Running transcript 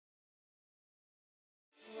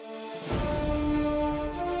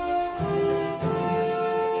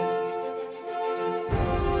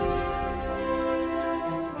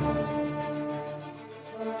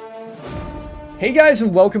Hey guys,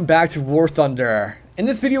 and welcome back to War Thunder. In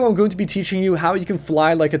this video I'm going to be teaching you how you can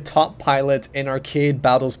fly like a top pilot in arcade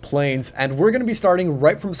battles planes, and we're going to be starting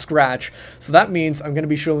right from scratch. So that means I'm going to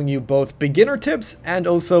be showing you both beginner tips and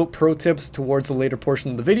also pro tips towards the later portion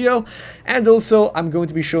of the video, and also I'm going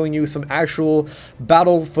to be showing you some actual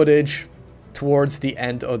battle footage towards the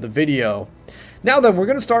end of the video. Now then, we're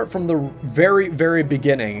going to start from the very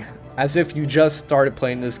beginning, as if you just started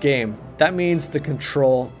playing this game. That means the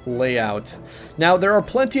control layout. Now, there are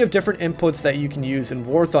plenty of different inputs that you can use in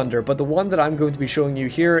War Thunder, but the one that I'm going to be showing you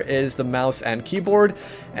here is the mouse and keyboard,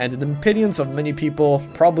 and in the opinions of many people,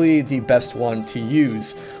 probably the best one to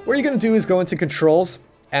use. What you're going to do is go into controls,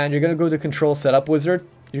 and you're going to go to control setup wizard.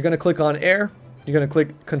 You're going to click on air, you're going to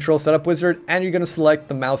click control setup wizard, and you're going to select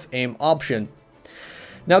the mouse aim option.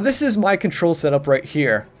 Now, this is my control setup right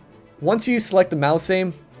here. Once you select the mouse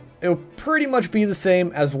aim, it'll pretty much be the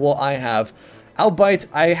same as what I have. Albeit,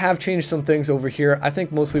 I have changed some things over here, I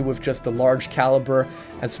think mostly with just the large caliber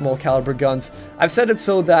and small caliber guns. I've set it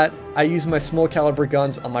so that I use my small caliber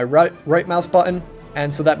guns on my right mouse button,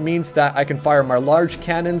 and so that means that I can fire my large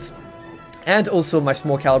cannons and also my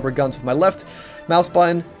small caliber guns with my left mouse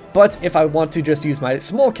button. But if I want to just use my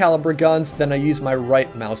small caliber guns, then I use my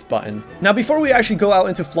right mouse button. Now, before we actually go out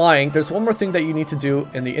into flying, there's one more thing that you need to do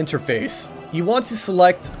in the interface. You want to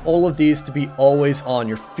select all of these to be always on: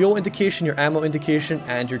 your fuel indication, your ammo indication,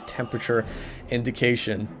 and your temperature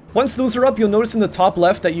indication. Once those are up, you'll notice in the top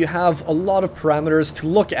left that you have a lot of parameters to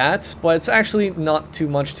look at, but it's actually not too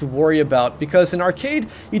much to worry about, because in arcade,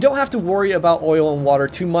 you don't have to worry about oil and water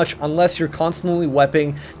too much unless you're constantly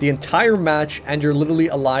wepping the entire match and you're literally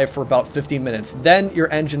alive for about 15 minutes. Then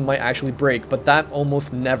your engine might actually break, but that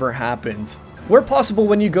almost never happens. Where possible,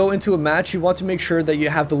 when you go into a match, you want to make sure that you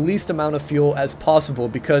have the least amount of fuel as possible,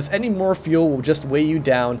 because any more fuel will just weigh you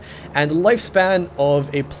down, and the lifespan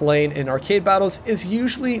of a plane in arcade battles is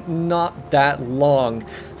usually not that long.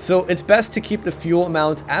 So it's best to keep the fuel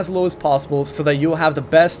amount as low as possible so that you'll have the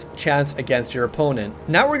best chance against your opponent.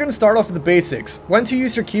 Now we're going to start off with the basics: when to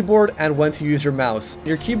use your keyboard and when to use your mouse.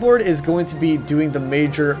 Your keyboard is going to be doing the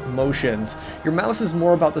major motions. Your mouse is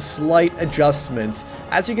more about the slight adjustments.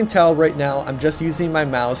 As you can tell right now, I'm just using my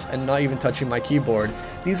mouse and not even touching my keyboard.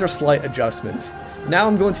 These are slight adjustments. Now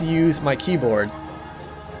I'm going to use my keyboard,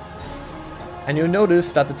 and you'll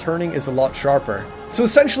notice that the turning is a lot sharper. So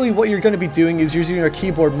essentially what you're going to be doing is using your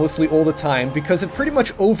keyboard mostly all the time, because it pretty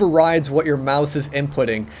much overrides what your mouse is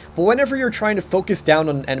inputting. But whenever you're trying to focus down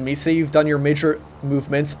on an enemy, say you've done your major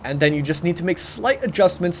movements and then you just need to make slight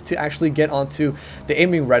adjustments to actually get onto the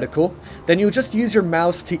aiming reticle, then you'll just use your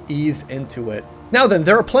mouse to ease into it. Now then,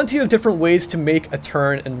 there are plenty of different ways to make a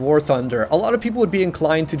turn in War Thunder. A lot of people would be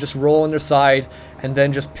inclined to just roll on their side and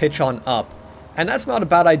then just pitch on up. And that's not a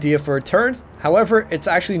bad idea for a turn. However, it's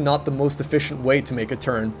actually not the most efficient way to make a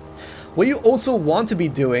turn. What you also want to be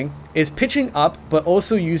doing is pitching up, but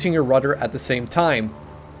also using your rudder at the same time.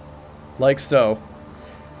 Like so.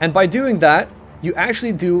 And by doing that, you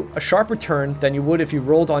actually do a sharper turn than you would if you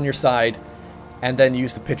rolled on your side and then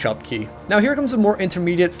use the pitch up key. Now here comes a more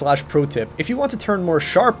intermediate / pro tip. If you want to turn more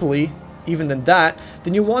sharply, even than that,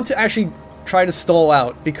 then you want to actually try to stall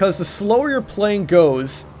out, because the slower your plane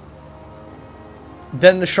goes,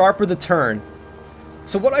 then the sharper the turn.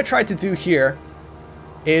 So what I tried to do here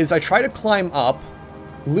is I try to climb up,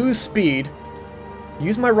 lose speed,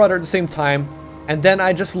 use my rudder at the same time, and then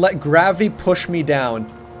I just let gravity push me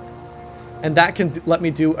down. And that can let me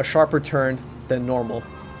do a sharper turn than normal.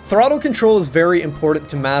 Throttle control is very important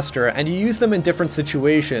to master, and you use them in different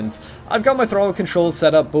situations. I've got my throttle controls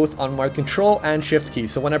set up both on my control and shift key.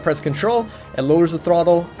 So when I press control, it lowers the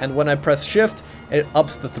throttle, and when I press shift, it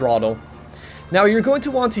ups the throttle. Now you're going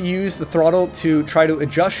to want to use the throttle to try to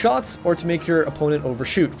adjust shots or to make your opponent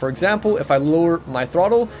overshoot. For example, if I lower my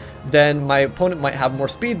throttle, then my opponent might have more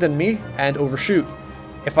speed than me and overshoot.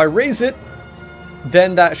 If I raise it,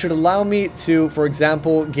 then that should allow me to, for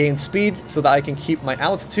example, gain speed so that I can keep my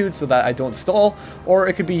altitude so that I don't stall, or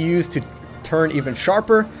it could be used to turn even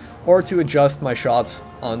sharper or to adjust my shots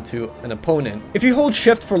onto an opponent. If you hold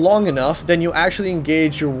shift for long enough, then you'll actually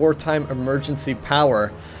engage your wartime emergency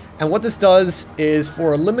power. And what this does is,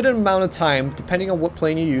 for a limited amount of time, depending on what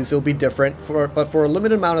plane you use, it'll be different, but for a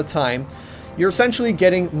limited amount of time, you're essentially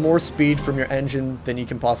getting more speed from your engine than you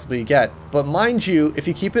can possibly get. But mind you, if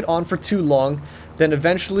you keep it on for too long, then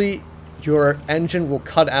eventually your engine will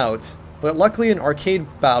cut out. But luckily in arcade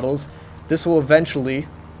battles, this will eventually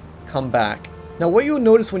come back. Now what you'll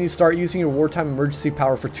notice when you start using your wartime emergency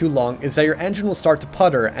power for too long is that your engine will start to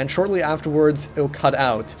putter, and shortly afterwards it'll cut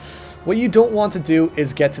out. What you don't want to do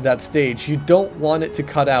is get to that stage. You don't want it to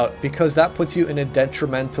cut out because that puts you in a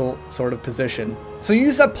detrimental sort of position. So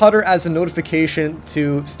use that putter as a notification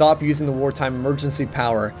to stop using the wartime emergency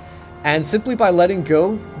power. And simply by letting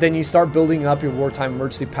go, then you start building up your wartime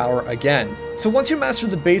emergency power again. So once you master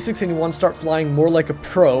the basics and you want to start flying more like a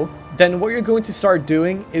pro, then what you're going to start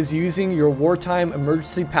doing is using your wartime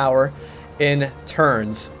emergency power in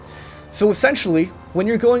turns. So essentially, when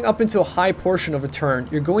you're going up into a high portion of a turn,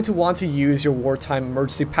 you're going to want to use your wartime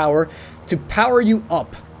emergency power to power you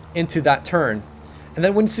up into that turn. And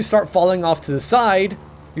then once you start falling off to the side,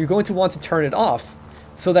 you're going to want to turn it off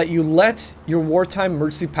so that you let your wartime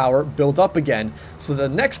emergency power build up again. So the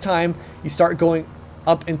next time you start going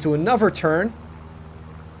up into another turn,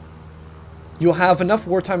 you'll have enough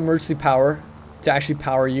wartime emergency power to actually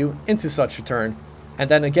power you into such a turn. And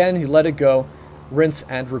then again, you let it go, rinse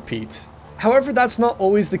and repeat. However, that's not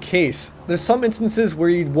always the case. There's some instances where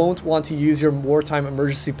you won't want to use your wartime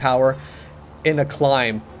emergency power in a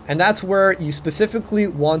climb. And that's where you specifically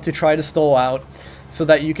want to try to stall out so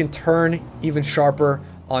that you can turn even sharper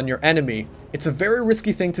on your enemy. It's a very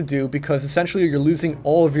risky thing to do because essentially you're losing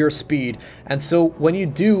all of your speed. And so when you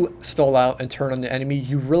do stall out and turn on the enemy,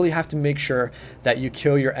 you really have to make sure that you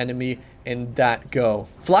kill your enemy in that go.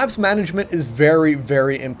 Flaps management is very,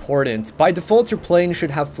 very important. By default, your plane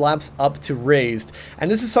should have flaps up to raised.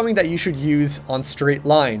 And this is something that you should use on straight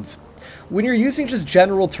lines. When you're using just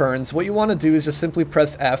general turns, what you want to do is just simply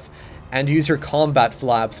press F and use your combat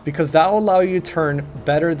flaps, because that will allow you to turn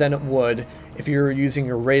better than it would if you were using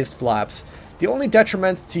your raised flaps. The only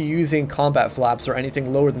detriment to using combat flaps or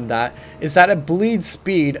anything lower than that is that it bleeds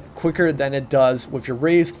speed quicker than it does with your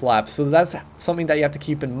raised flaps. So that's something that you have to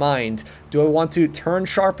keep in mind. Do I want to turn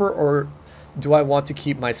sharper or do I want to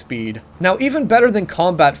keep my speed? Now, even better than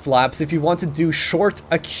combat flaps, if you want to do short,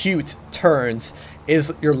 acute turns,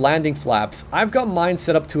 is your landing flaps. I've got mine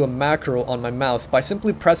set up to a macro on my mouse. By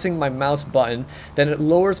simply pressing my mouse button, then it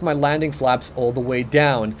lowers my landing flaps all the way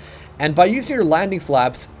down. And by using your landing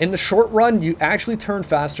flaps, in the short run, you actually turn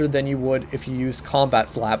faster than you would if you used combat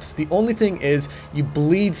flaps. The only thing is you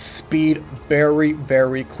bleed speed very,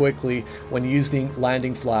 very quickly when using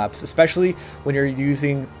landing flaps, especially when you're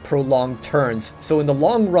using prolonged turns. So in the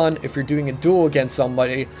long run, if you're doing a duel against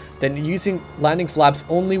somebody, then using landing flaps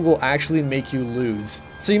only will actually make you lose.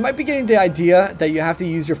 So you might be getting the idea that you have to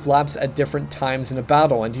use your flaps at different times in a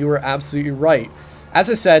battle, and you are absolutely right. As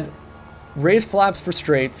I said, raised flaps for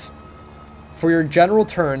straights. For your general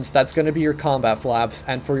turns, that's going to be your combat flaps,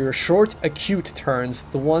 and for your short, acute turns,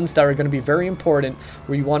 the ones that are going to be very important,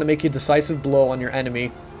 where you want to make a decisive blow on your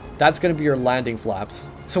enemy, that's going to be your landing flaps.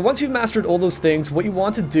 So once you've mastered all those things, what you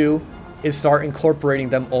want to do is start incorporating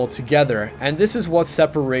them all together, and this is what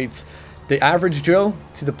separates the average Joe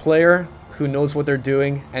to the player who knows what they're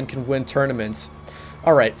doing and can win tournaments.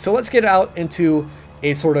 Alright, so let's get out into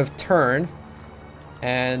a sort of turn,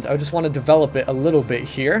 and I just want to develop it a little bit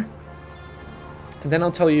here. And then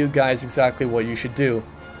I'll tell you guys exactly what you should do.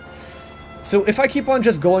 So if I keep on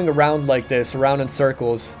just going around like this, around in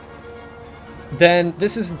circles, then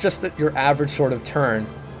this is just your average sort of turn.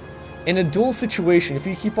 In a duel situation, if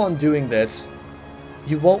you keep on doing this,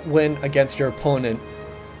 you won't win against your opponent.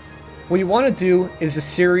 What you want to do is a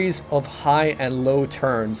series of high and low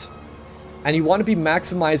turns. And you want to be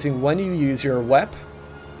maximizing when you use your WEP,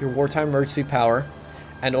 your wartime emergency power,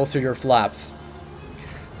 and also your flaps.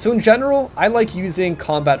 So in general, I like using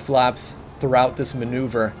combat flaps throughout this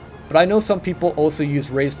maneuver, but I know some people also use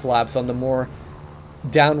raised flaps on the more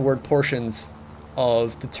downward portions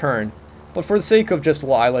of the turn. But for the sake of just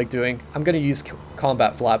what I like doing, I'm going to use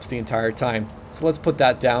combat flaps the entire time. So let's put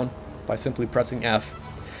that down by simply pressing F.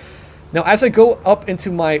 Now as I go up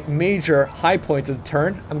into my major high point of the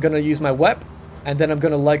turn, I'm going to use my WEP, and then I'm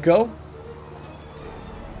going to let go,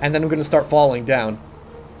 and then I'm going to start falling down.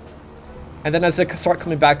 And then as I start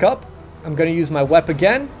coming back up, I'm going to use my WEP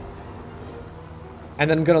again. And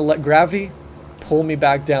then I'm going to let gravity pull me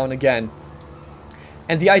back down again.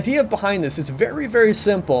 And the idea behind this is very, very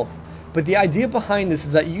simple. But the idea behind this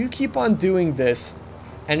is that you keep on doing this,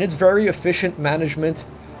 and it's very efficient management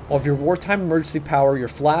of your wartime emergency power, your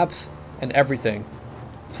flaps, and everything.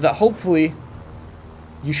 So that hopefully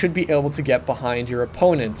you should be able to get behind your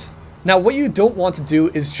opponent. Now, what you don't want to do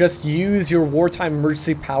is just use your wartime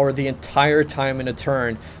emergency power the entire time in a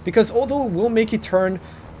turn, because although it will make you turn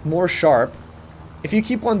more sharp, if you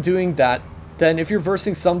keep on doing that, then if you're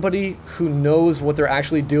versing somebody who knows what they're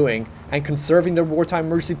actually doing and conserving their wartime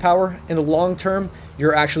emergency power, in the long term,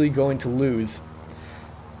 you're actually going to lose.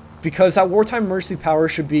 Because that wartime emergency power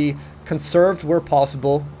should be conserved where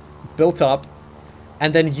possible, built up,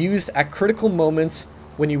 and then used at critical moments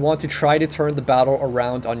when you want to try to turn the battle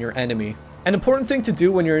around on your enemy. An important thing to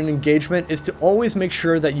do when you're in engagement is to always make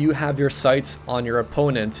sure that you have your sights on your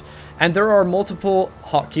opponent. And there are multiple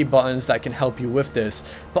hotkey buttons that can help you with this,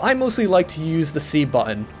 but I mostly like to use the C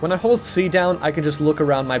button. When I hold C down, I can just look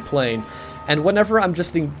around my plane, and whenever I'm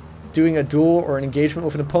just doing a duel or an engagement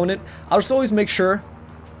with an opponent, I'll just always make sure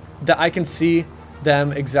that I can see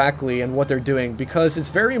them exactly and what they're doing, because it's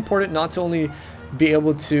very important not to only be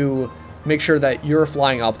able to make sure that you're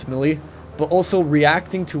flying optimally, but also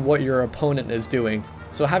reacting to what your opponent is doing.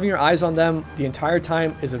 So having your eyes on them the entire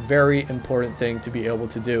time is a very important thing to be able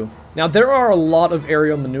to do. Now, there are a lot of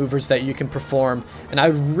aerial maneuvers that you can perform, and I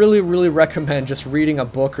really recommend just reading a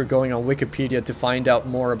book or going on Wikipedia to find out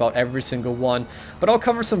more about every single one. But I'll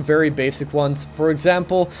cover some very basic ones. For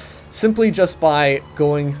example, simply just by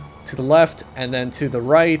going to the left and then to the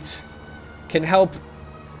right can help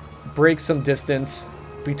break some distance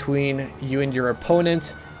between you and your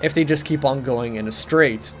opponent if they just keep on going in a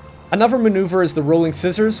straight. Another maneuver is the rolling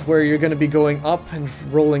scissors, where you're going to be going up and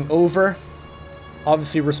rolling over,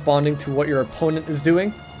 obviously responding to what your opponent is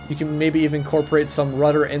doing. You can maybe even incorporate some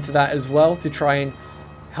rudder into that as well to try and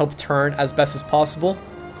help turn as best as possible.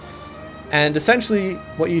 And essentially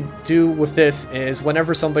what you do with this is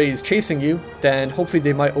whenever somebody is chasing you, then hopefully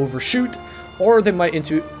they might overshoot, or they might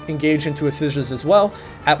engage into a scissors as well,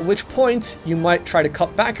 at which point you might try to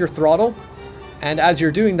cut back your throttle. And as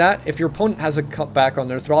you're doing that, if your opponent has a cut back on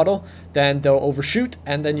their throttle, then they'll overshoot,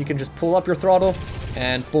 and then you can just pull up your throttle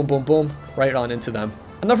and boom, boom, boom, right on into them.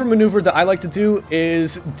 Another maneuver that I like to do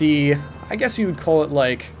is I guess you would call it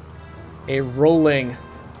like a rolling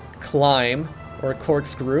climb or a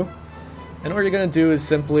corkscrew. And what you're going to do is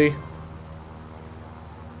simply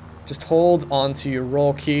just hold onto your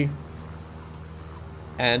roll key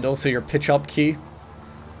and also your pitch up key.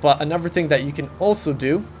 But another thing that you can also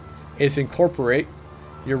do is incorporate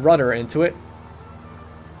your rudder into it,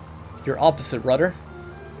 your opposite rudder,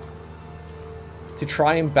 to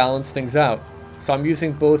try and balance things out. So I'm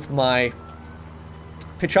using both my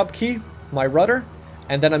pitch up key, my rudder,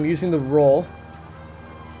 and then I'm using the roll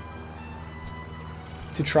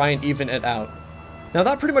to try and even it out. Now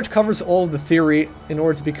that pretty much covers all of the theory in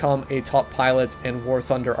order to become a top pilot in War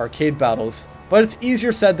Thunder arcade battles. But it's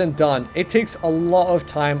easier said than done. It takes a lot of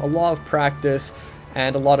time, a lot of practice,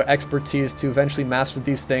 and a lot of expertise to eventually master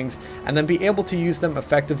these things and then be able to use them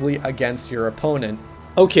effectively against your opponent.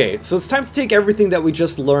 Okay, so it's time to take everything that we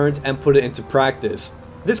just learned and put it into practice.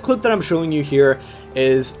 This clip that I'm showing you here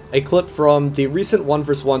is a clip from the recent 1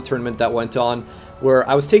 vs 1 tournament that went on, where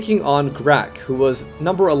I was taking on Grak, who was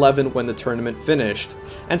number 11 when the tournament finished.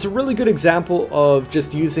 And it's a really good example of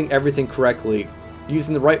just using everything correctly,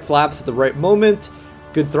 using the right flaps at the right moment,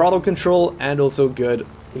 good throttle control, and also good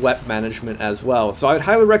wet management as well. So I would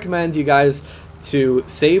highly recommend you guys to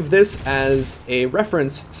save this as a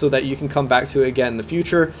reference so that you can come back to it again in the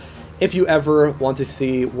future if you ever want to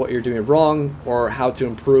see what you're doing wrong or how to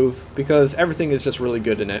improve, because everything is just really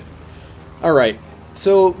good in it. Alright,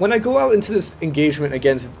 so when I go out into this engagement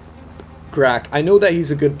against Grak, I know that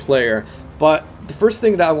he's a good player, but the first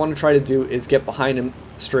thing that I want to try to do is get behind him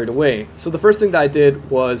straight away. So the first thing that I did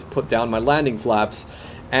was put down my landing flaps,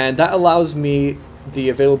 and that allows me the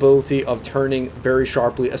availability of turning very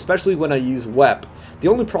sharply, especially when I use WEP. The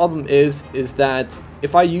only problem is that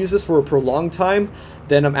if I use this for a prolonged time,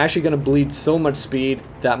 then I'm actually going to bleed so much speed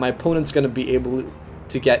that my opponent's going to be able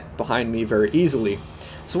to get behind me very easily.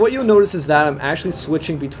 So what you'll notice is that I'm actually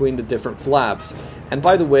switching between the different flaps. And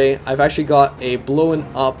by the way, I've actually got a blown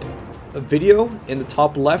up video in the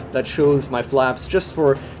top left that shows my flaps just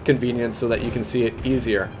for convenience so that you can see it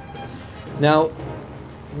easier. Now,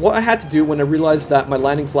 what I had to do when I realized that my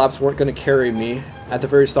landing flaps weren't going to carry me at the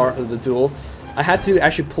very start of the duel, I had to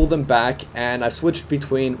actually pull them back, and I switched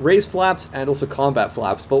between raised flaps and also combat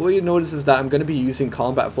flaps. But what you notice is that I'm going to be using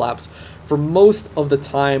combat flaps for most of the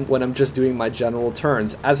time when I'm just doing my general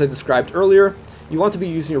turns. As I described earlier, you want to be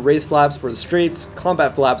using your raised flaps for the straights,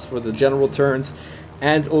 combat flaps for the general turns,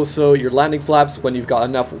 and also your landing flaps when you've got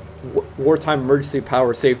enough wartime emergency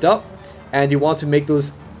power saved up, and you want to make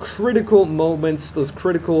those critical moments, those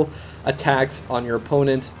critical attacks on your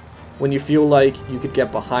opponent when you feel like you could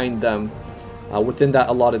get behind them within that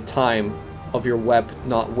allotted time of your WEP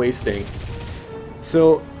not wasting.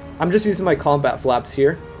 So I'm just using my combat flaps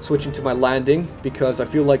here, switching to my landing because I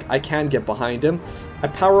feel like I can get behind him. I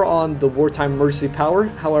power on the wartime emergency power,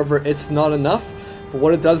 however it's not enough, but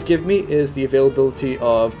what it does give me is the availability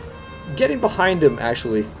of getting behind him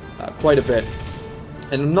actually quite a bit.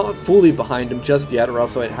 And I'm not fully behind him just yet, or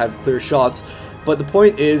else I'd have clear shots. But the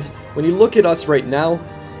point is, when you look at us right now,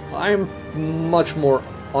 I'm much more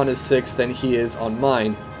on his 6 than he is on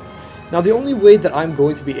mine. Now the only way that I'm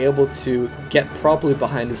going to be able to get properly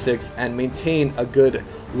behind the 6 and maintain a good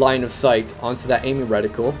line of sight onto that aiming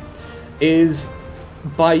reticle is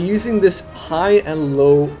by using this high and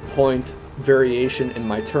low point variation in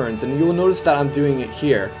my turns. And you'll notice that I'm doing it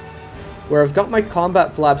here, where I've got my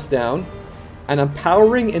combat flaps down and I'm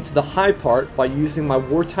powering into the high part by using my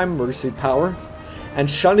wartime emergency power and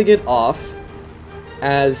shutting it off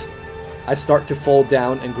as I start to fall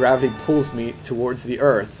down and gravity pulls me towards the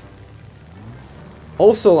earth.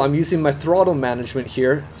 Also, I'm using my throttle management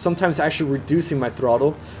here, sometimes actually reducing my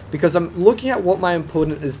throttle, because I'm looking at what my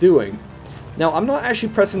opponent is doing. Now, I'm not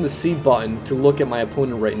actually pressing the C button to look at my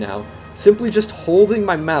opponent right now. Simply just holding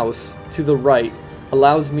my mouse to the right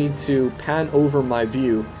allows me to pan over my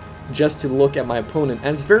view just to look at my opponent,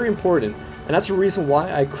 and it's very important. And that's the reason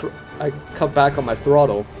why I cut back on my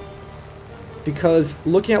throttle. Because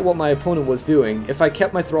looking at what my opponent was doing, if I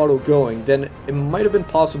kept my throttle going, then it might have been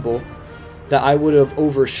possible that I would have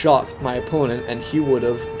overshot my opponent and he would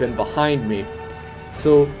have been behind me.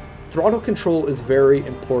 So throttle control is very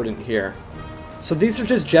important here. So these are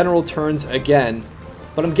just general turns again,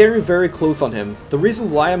 but I'm getting very close on him. The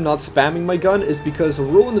reason why I'm not spamming my gun is because a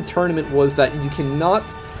rule in the tournament was that you cannot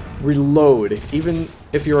reload, even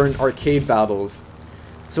if you're in arcade battles.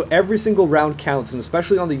 So every single round counts, and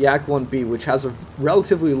especially on the Yak-1B, which has a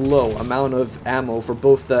relatively low amount of ammo for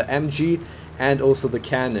both the MG and also the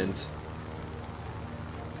cannons.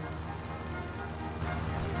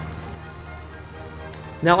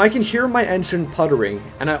 Now I can hear my engine puttering,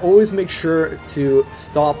 and I always make sure to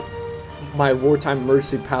stop my wartime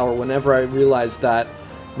emergency power whenever I realize that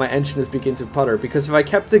my engine is beginning to putter, because if I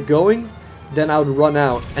kept it going, then I would run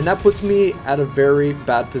out, and that puts me at a very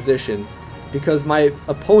bad position, because my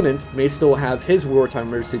opponent may still have his wartime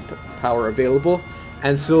emergency power available,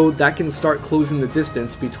 and so that can start closing the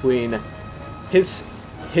distance between his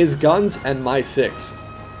guns and my 6.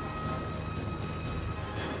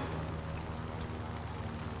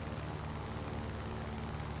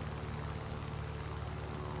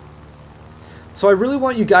 So I really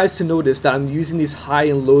want you guys to notice that I'm using these high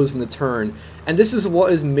and lows in the turn, and this is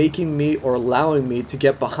what is making me or allowing me to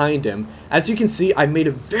get behind him. As you can see, I made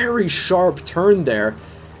a very sharp turn there,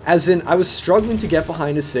 as in I was struggling to get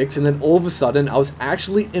behind his 6, and then all of a sudden I was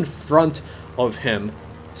actually in front of him.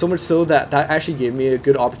 So much so that actually gave me a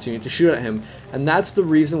good opportunity to shoot at him, and that's the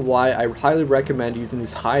reason why I highly recommend using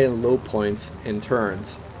these high and low points in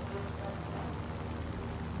turns.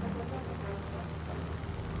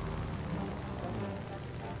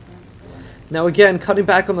 Now again, cutting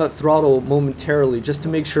back on that throttle momentarily just to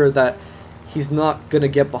make sure that he's not going to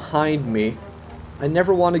get behind me. I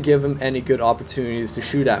never want to give him any good opportunities to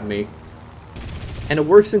shoot at me. And it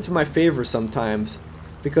works into my favor sometimes,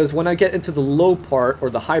 because when I get into the low part, or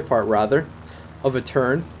the high part rather, of a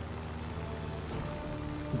turn,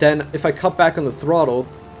 then if I cut back on the throttle,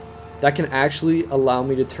 that can actually allow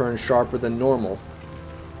me to turn sharper than normal.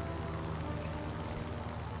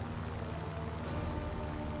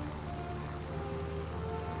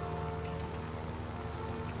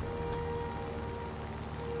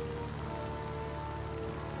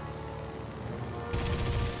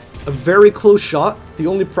 A very close shot. The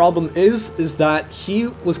only problem is that he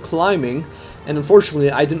was climbing, and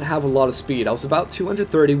unfortunately I didn't have a lot of speed. I was about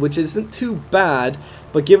 230, which isn't too bad,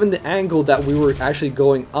 but given the angle that we were actually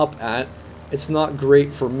going up at, it's not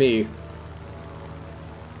great for me.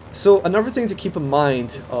 So another thing to keep in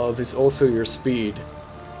mind of is also your speed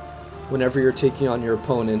whenever you're taking on your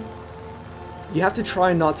opponent. You have to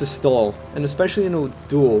try not to stall, and especially in a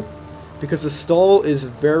duel, because a stall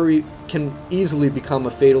can easily become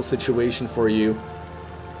a fatal situation for you,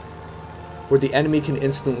 where the enemy can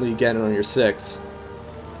instantly get in on your 6.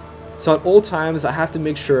 So at all times I have to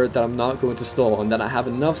make sure that I'm not going to stall and that I have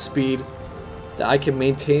enough speed that I can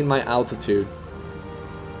maintain my altitude.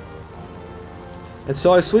 And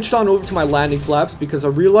so I switched on over to my landing flaps because I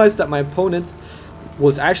realized that my opponent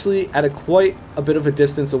was actually at quite a bit of a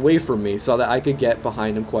distance away from me, so that I could get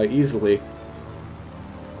behind him quite easily.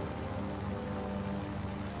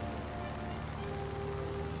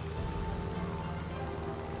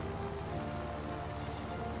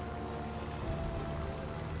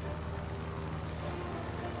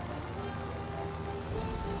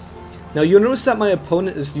 Now you'll notice that my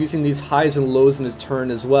opponent is using these highs and lows in his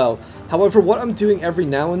turn as well. However, what I'm doing every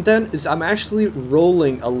now and then is I'm actually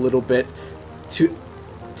rolling a little bit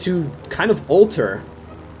to kind of alter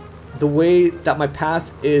the way that my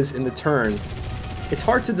path is in the turn. It's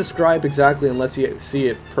hard to describe exactly unless you see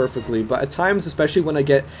it perfectly, but at times, especially when I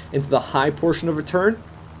get into the high portion of a turn,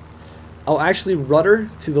 I'll actually rudder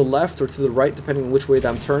to the left or to the right depending on which way that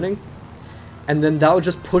I'm turning, and then that will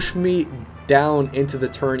just push me down into the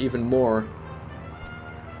turn even more,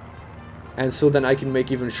 and so then I can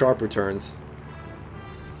make even sharper turns.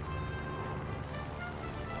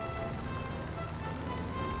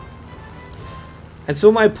 And so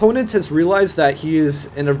my opponent has realized that he is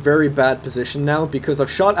in a very bad position now because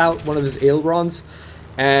I've shot out one of his ailerons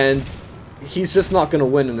and he's just not going to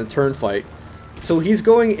win in a turn fight. So he's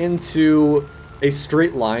going into a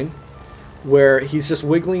straight line where he's just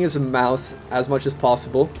wiggling his mouse as much as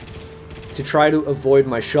possible to try to avoid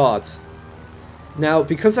my shots. Now,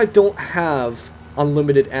 because I don't have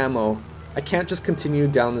unlimited ammo, I can't just continue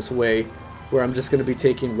down this way where I'm just going to be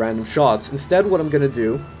taking random shots. Instead, what I'm going to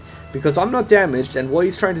do, because I'm not damaged, and what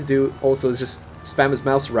he's trying to do also is just spam his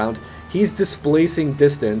mouse around, he's displacing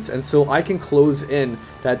distance, and so I can close in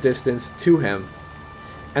that distance to him.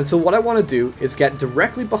 And so what I want to do is get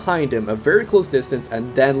directly behind him, a very close distance,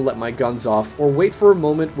 and then let my guns off, or wait for a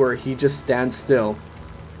moment where he just stands still.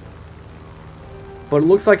 But it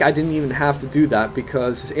looks like I didn't even have to do that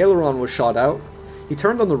because his aileron was shot out. He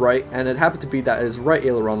turned on the right, and it happened to be that his right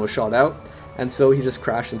aileron was shot out, and so he just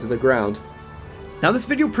crashed into the ground. Now this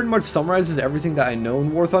video pretty much summarizes everything that I know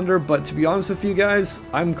in War Thunder, but to be honest with you guys,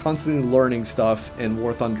 I'm constantly learning stuff in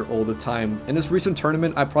War Thunder all the time. In this recent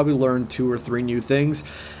tournament, I probably learned 2 or 3 new things,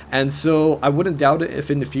 and so I wouldn't doubt it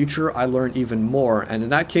if in the future I learn even more. And in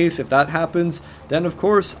that case, if that happens, then of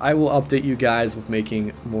course I will update you guys with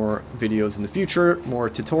making more videos in the future, more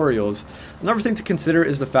tutorials. Another thing to consider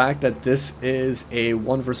is the fact that this is a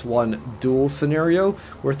 1 vs 1 duel scenario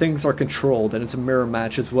where things are controlled, and it's a mirror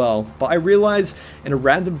match as well. But I realize in a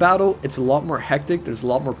random battle, it's a lot more hectic, there's a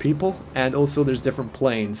lot more people, and also there's different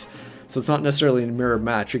planes. So it's not necessarily a mirror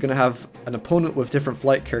match. You're going to have an opponent with different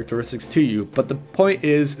flight characteristics to you. But the point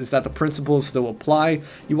is that the principles still apply.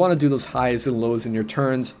 You want to do those highs and lows in your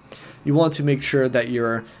turns. You want to make sure that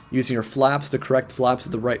you're using your flaps, the correct flaps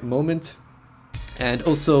at the right moment. And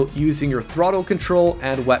also using your throttle control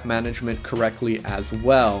and wet management correctly as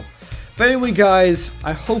well. But anyway guys,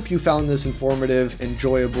 I hope you found this informative,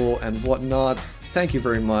 enjoyable, and whatnot. Thank you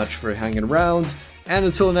very much for hanging around. And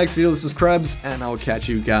until the next video, this is Krebs, and I'll catch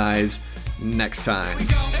you guys next time. Here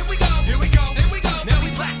we go. Now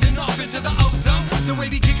we blasting off into the ozone. The way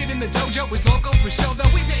we kick it in the dojo is local for show, though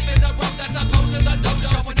we paving the road that's opposed to the dodo.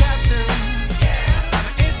 Cause the captain